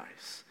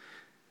sacrifice.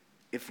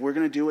 If we're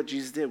going to do what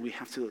Jesus did, we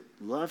have to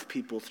love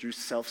people through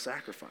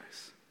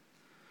self-sacrifice.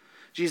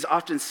 Jesus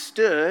often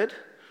stood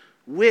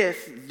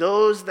with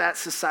those that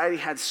society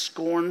had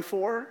scorn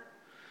for,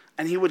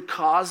 and he would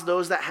cause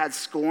those that had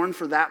scorn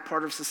for that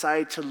part of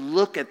society to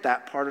look at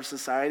that part of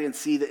society and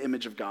see the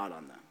image of God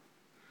on them.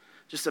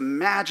 Just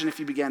imagine if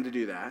you began to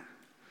do that,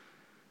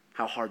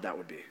 how hard that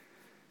would be.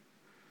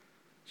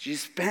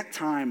 Jesus spent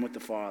time with the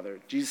Father.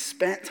 Jesus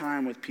spent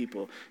time with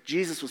people.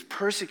 Jesus was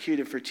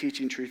persecuted for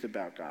teaching truth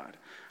about God.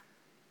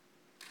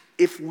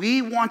 If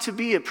we want to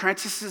be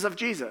apprentices of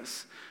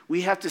Jesus,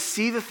 we have to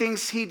see the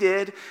things he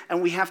did,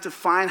 and we have to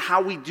find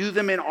how we do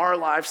them in our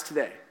lives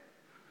today.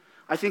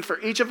 I think for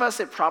each of us,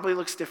 it probably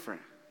looks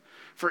different.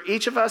 For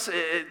each of us,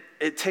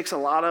 it takes a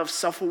lot of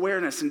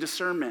self-awareness and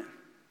discernment.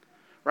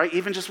 right?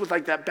 Even just with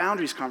like that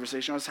boundaries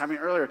conversation I was having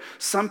earlier.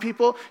 Some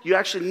people, you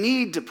actually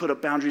need to put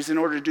up boundaries in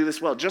order to do this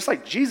well, just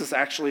like Jesus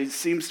actually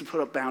seems to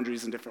put up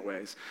boundaries in different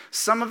ways.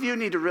 Some of you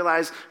need to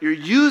realize you're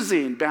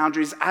using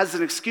boundaries as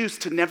an excuse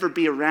to never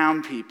be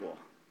around people.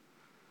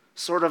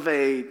 Sort of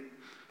a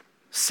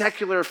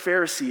secular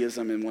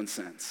Phariseeism in one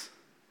sense.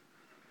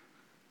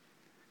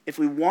 If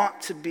we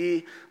want to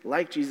be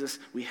like Jesus,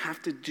 we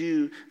have to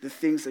do the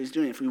things that he's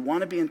doing. If we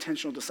want to be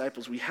intentional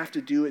disciples, we have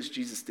to do as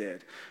Jesus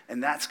did.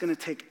 And that's going to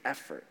take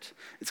effort.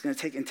 It's going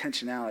to take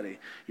intentionality.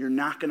 You're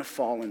not going to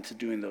fall into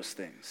doing those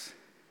things.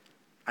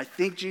 I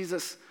think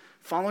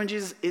following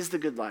Jesus is the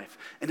good life.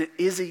 And it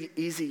is an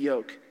easy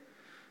yoke.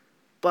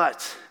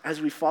 But as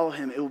we follow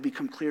him, it will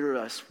become clear to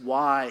us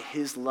why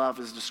his love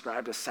is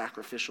described as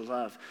sacrificial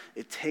love.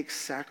 It takes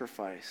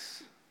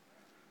sacrifice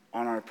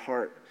on our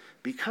part,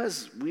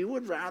 because we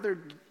would rather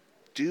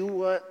do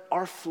what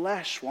our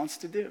flesh wants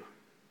to do.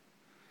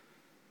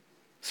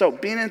 So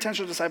being an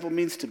intentional disciple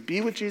means to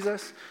be with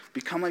Jesus,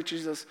 become like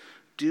Jesus,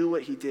 do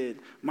what he did.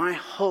 My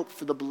hope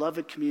for the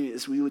beloved community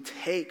is we would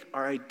take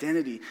our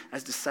identity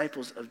as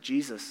disciples of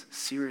Jesus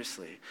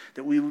seriously,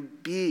 that we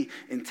would be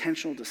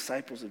intentional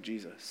disciples of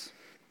Jesus.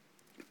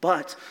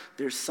 But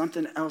there's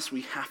something else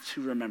we have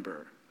to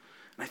remember.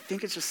 And I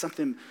think it's just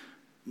something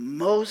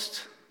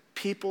most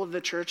people of the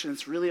church, and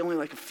it's really only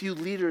like a few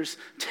leaders,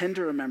 tend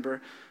to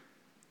remember.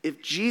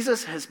 If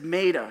Jesus has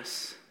made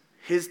us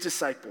his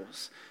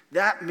disciples,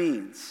 that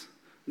means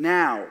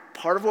now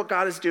part of what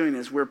God is doing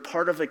is we're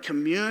part of a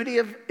community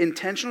of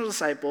intentional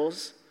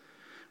disciples,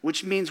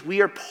 which means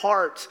we are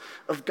part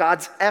of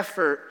God's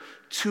effort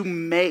to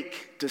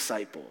make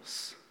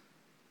disciples.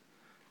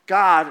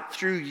 God,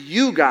 through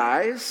you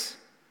guys,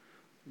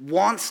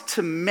 wants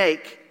to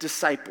make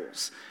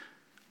disciples.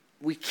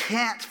 We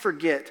can't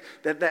forget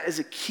that that is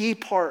a key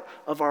part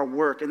of our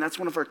work, and that's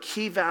one of our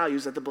key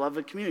values at the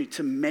beloved community,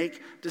 to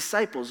make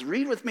disciples.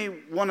 Read with me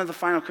one of the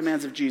final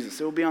commands of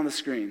Jesus. It will be on the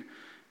screen.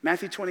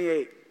 Matthew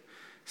 28,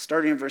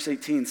 starting in verse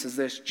 18, says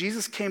this: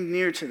 Jesus came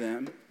near to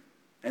them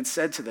and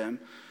said to them,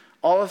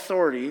 "All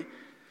authority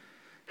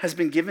has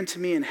been given to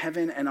me in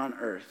heaven and on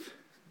earth.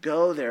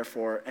 Go,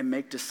 therefore, and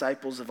make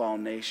disciples of all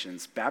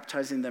nations,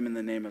 baptizing them in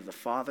the name of the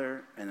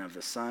Father and of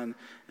the Son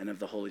and of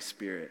the Holy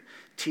Spirit,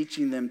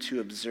 teaching them to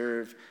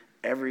observe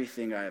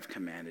everything I have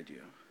commanded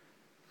you."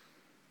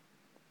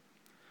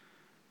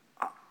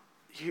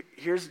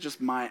 Here's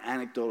just my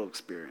anecdotal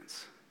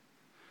experience.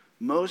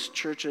 Most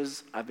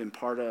churches I've been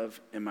part of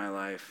in my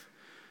life,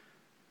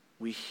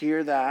 we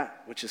hear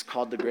that, which is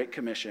called the Great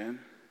Commission.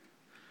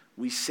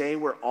 We say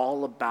we're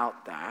all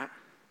about that,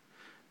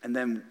 and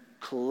then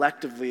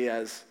collectively,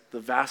 as the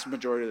vast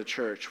majority of the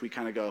church, we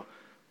kind of go,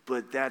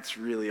 but that's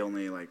really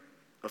only like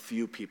a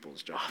few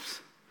people's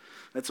jobs.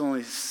 That's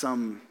only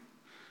some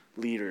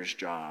leaders'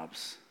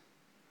 jobs.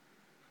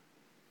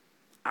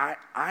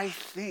 I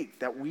think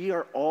that we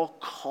are all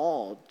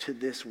called to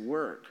this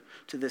work,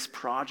 to this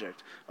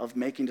project of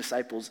making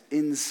disciples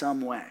in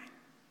some way.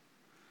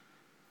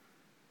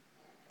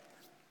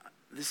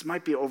 This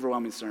might be an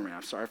overwhelming sermon.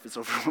 I'm sorry if it's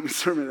an overwhelming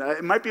sermon.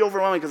 It might be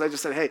overwhelming because I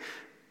just said, hey,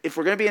 if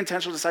we're going to be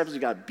intentional disciples,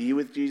 you got to be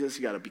with Jesus.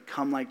 You got to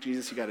become like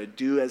Jesus. You got to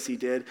do as he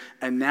did.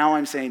 And now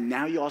I'm saying,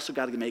 now you also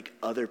got to make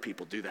other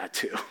people do that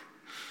too.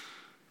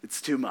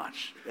 It's too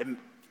much. And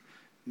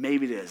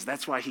maybe it is.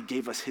 That's why he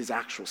gave us his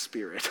actual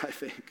Spirit, I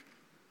think.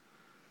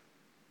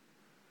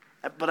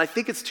 But I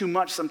think it's too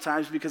much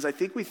sometimes, because I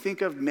think we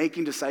think of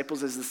making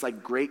disciples as this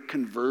like great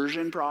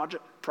conversion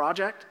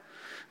project.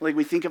 Like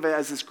we think of it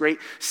as this great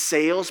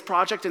sales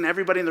project, and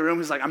everybody in the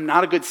room is like, I'm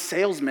not a good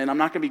salesman. I'm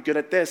not going to be good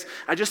at this.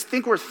 I just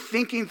think we're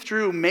thinking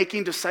through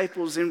making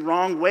disciples in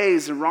wrong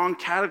ways, in wrong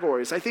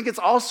categories. I think it's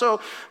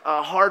also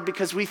hard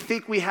because we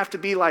think we have to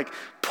be like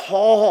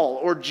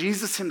Paul or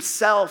Jesus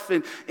himself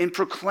in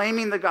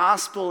proclaiming the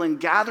gospel and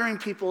gathering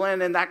people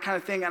in and that kind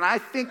of thing. And I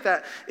think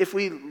that if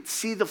we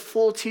see the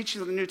full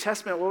teaching of the New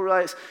Testament, we'll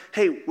realize,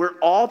 hey, we're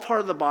all part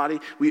of the body.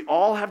 We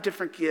all have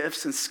different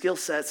gifts and skill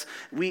sets.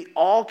 We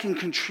all can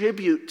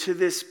contribute to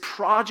this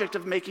project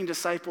of making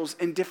disciples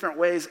in different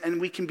ways, and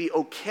we can be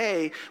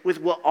okay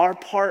with what our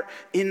part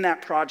in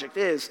that project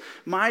is.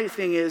 My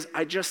thing is,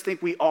 I just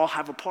think we all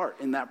have a part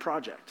in that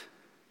project.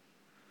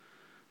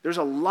 There's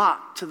a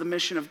lot to the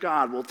mission of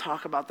God. We'll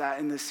talk about that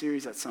in this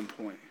series at some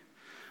point.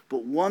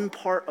 But one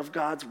part of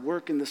God's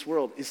work in this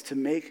world is to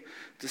make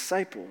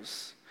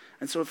disciples.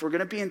 And so if we're going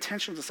to be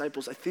intentional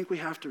disciples, I think we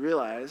have to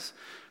realize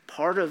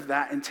part of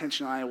that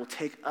intentionality will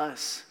take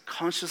us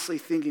consciously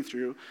thinking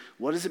through,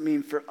 what does it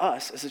mean for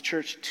us as a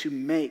church to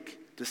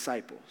make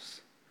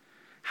disciples?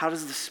 How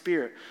does the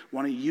Spirit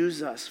want to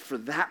use us for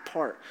that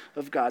part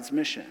of God's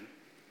mission?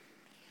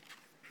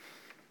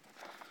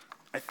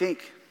 I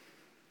think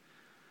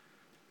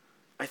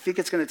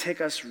it's going to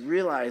take us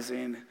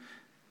realizing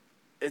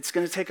it's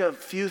going to take a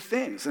few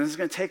things, and it's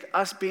going to take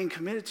us being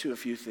committed to a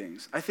few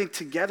things. I think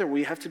together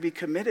we have to be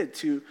committed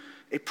to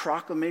a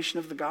proclamation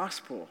of the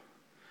gospel,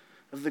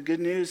 of the good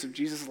news of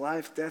Jesus'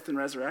 life, death, and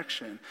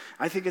resurrection.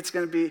 I think it's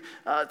going to be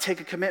take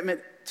a commitment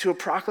to a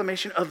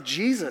proclamation of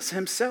Jesus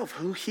himself,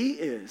 who he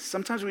is.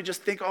 Sometimes we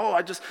just think,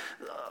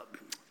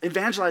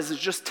 evangelize is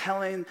just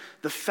telling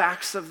the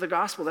facts of the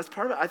gospel. That's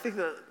part of it. I think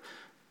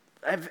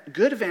that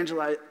good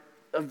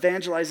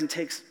evangelizing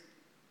takes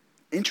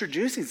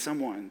introducing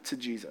someone to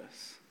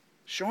Jesus,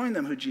 showing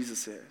them who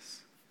Jesus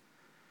is.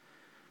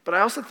 But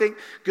I also think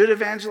good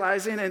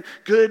evangelizing and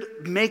good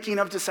making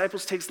of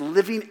disciples takes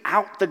living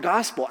out the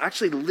gospel,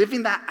 actually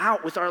living that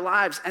out with our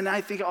lives. And I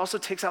think it also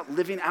takes out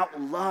living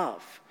out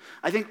love.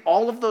 I think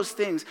all of those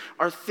things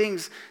are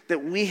things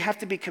that we have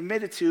to be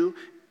committed to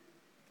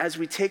as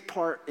we take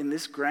part in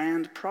this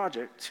grand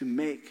project to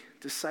make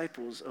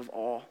disciples of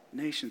all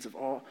nations, of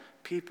all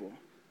people.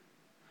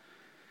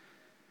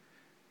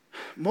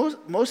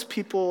 Most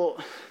people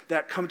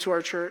that come to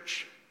our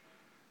church,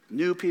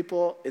 new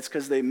people, it's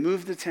because they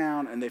moved to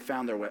town and they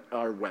found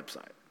our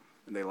website,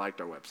 and they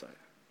liked our website.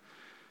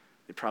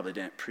 They probably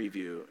didn't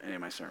preview any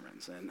of my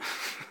sermons and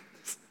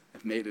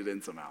have made it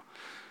in somehow.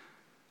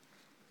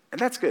 And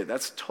that's good.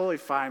 That's a totally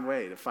fine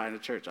way to find a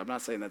church. I'm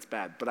not saying that's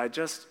bad, but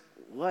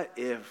what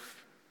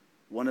if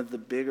one of the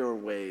bigger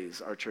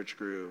ways our church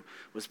grew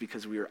was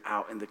because we were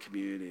out in the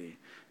community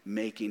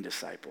making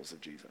disciples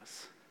of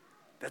Jesus?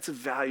 That's a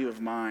value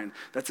of mine.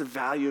 That's a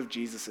value of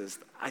Jesus's.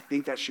 I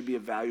think that should be a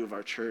value of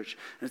our church,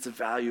 and it's a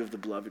value of the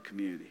beloved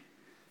community.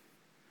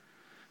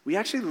 We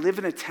actually live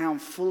in a town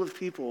full of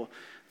people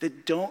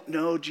that don't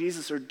know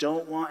Jesus or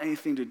don't want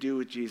anything to do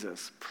with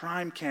Jesus.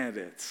 Prime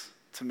candidates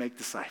to make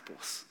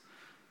disciples.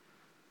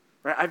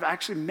 Right? I've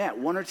actually met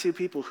one or two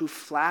people who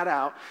flat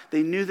out,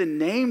 they knew the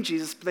name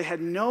Jesus, but they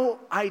had no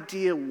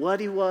idea what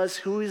he was,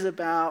 who he's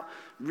about,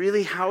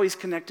 really how he's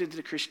connected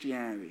to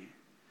Christianity.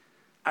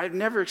 I've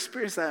never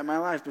experienced that in my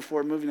life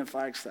before moving to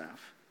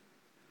Flagstaff.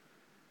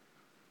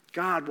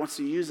 God wants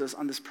to use us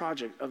on this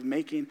project of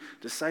making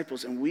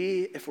disciples. And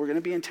if we're going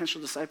to be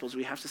intentional disciples,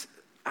 we have to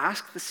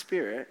ask the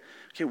Spirit,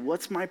 okay,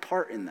 what's my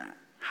part in that?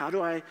 How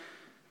do I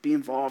be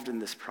involved in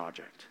this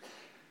project?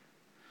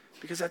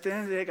 Because at the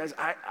end of the day, guys,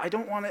 I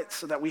don't want it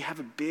so that we have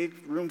a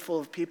big room full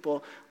of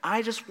people.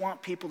 I just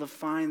want people to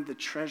find the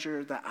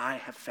treasure that I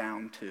have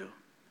found too.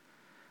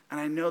 And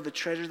I know the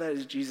treasure that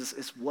is Jesus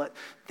is what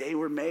they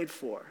were made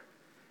for.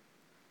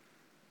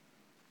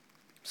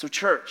 So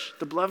church,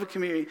 the beloved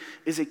community,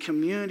 is a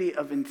community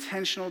of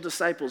intentional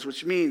disciples,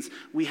 which means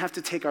we have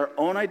to take our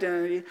own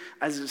identity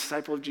as a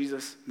disciple of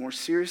Jesus more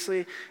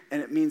seriously,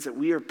 and it means that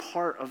we are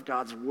part of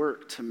God's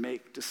work to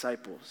make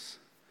disciples.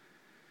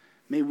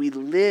 May we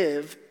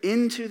live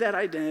into that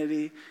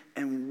identity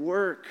and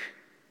work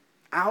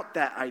out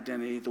that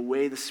identity the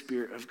way the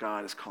Spirit of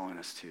God is calling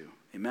us to.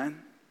 Amen?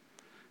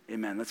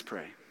 Amen. Let's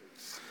pray.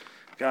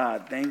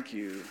 God, thank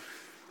you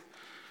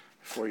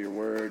for your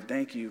word.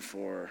 Thank you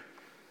for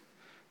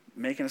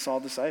making us all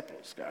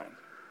disciples, God.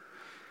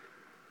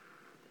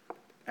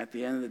 At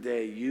the end of the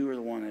day, you are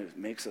the one that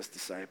makes us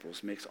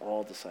disciples, makes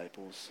all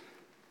disciples.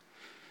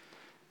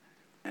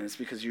 And it's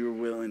because you were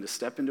willing to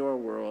step into our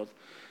world,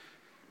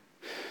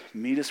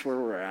 meet us where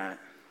we're at,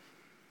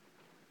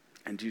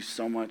 and do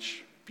so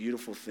much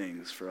beautiful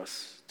things for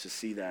us to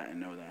see that and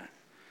know that.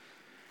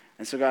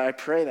 And so, God, I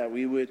pray that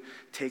we would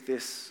take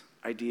this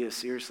idea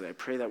seriously. I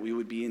pray that we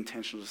would be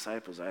intentional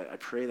disciples. I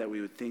pray that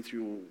we would think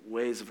through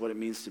ways of what it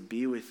means to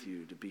be with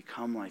you, to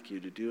become like you,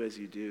 to do as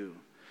you do.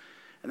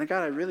 And then,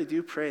 God, I really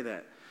do pray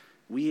that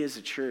we as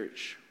a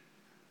church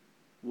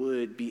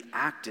would be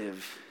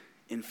active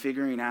in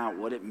figuring out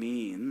what it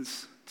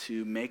means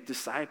to make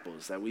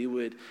disciples, that we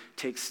would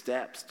take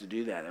steps to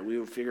do that we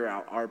would figure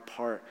out our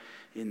part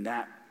in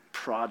that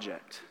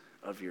project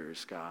of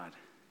yours, God,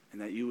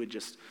 and that you would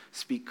just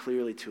speak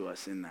clearly to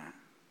us in that.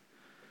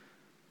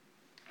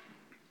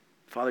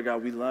 Father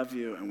God, we love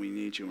you and we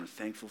need you and we're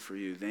thankful for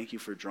you. Thank you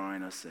for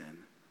drawing us in.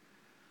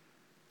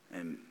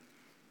 And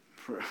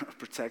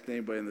protect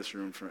anybody in this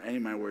room from any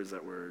of my words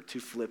that were too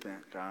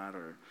flippant, God,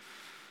 or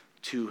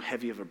too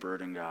heavy of a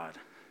burden, God.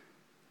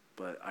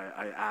 But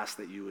I ask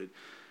that you would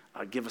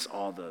give us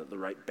all the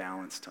right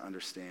balance to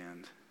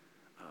understand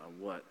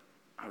what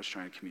I was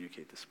trying to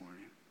communicate this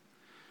morning.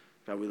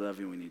 God, we love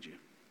you and we need you.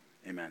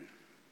 Amen.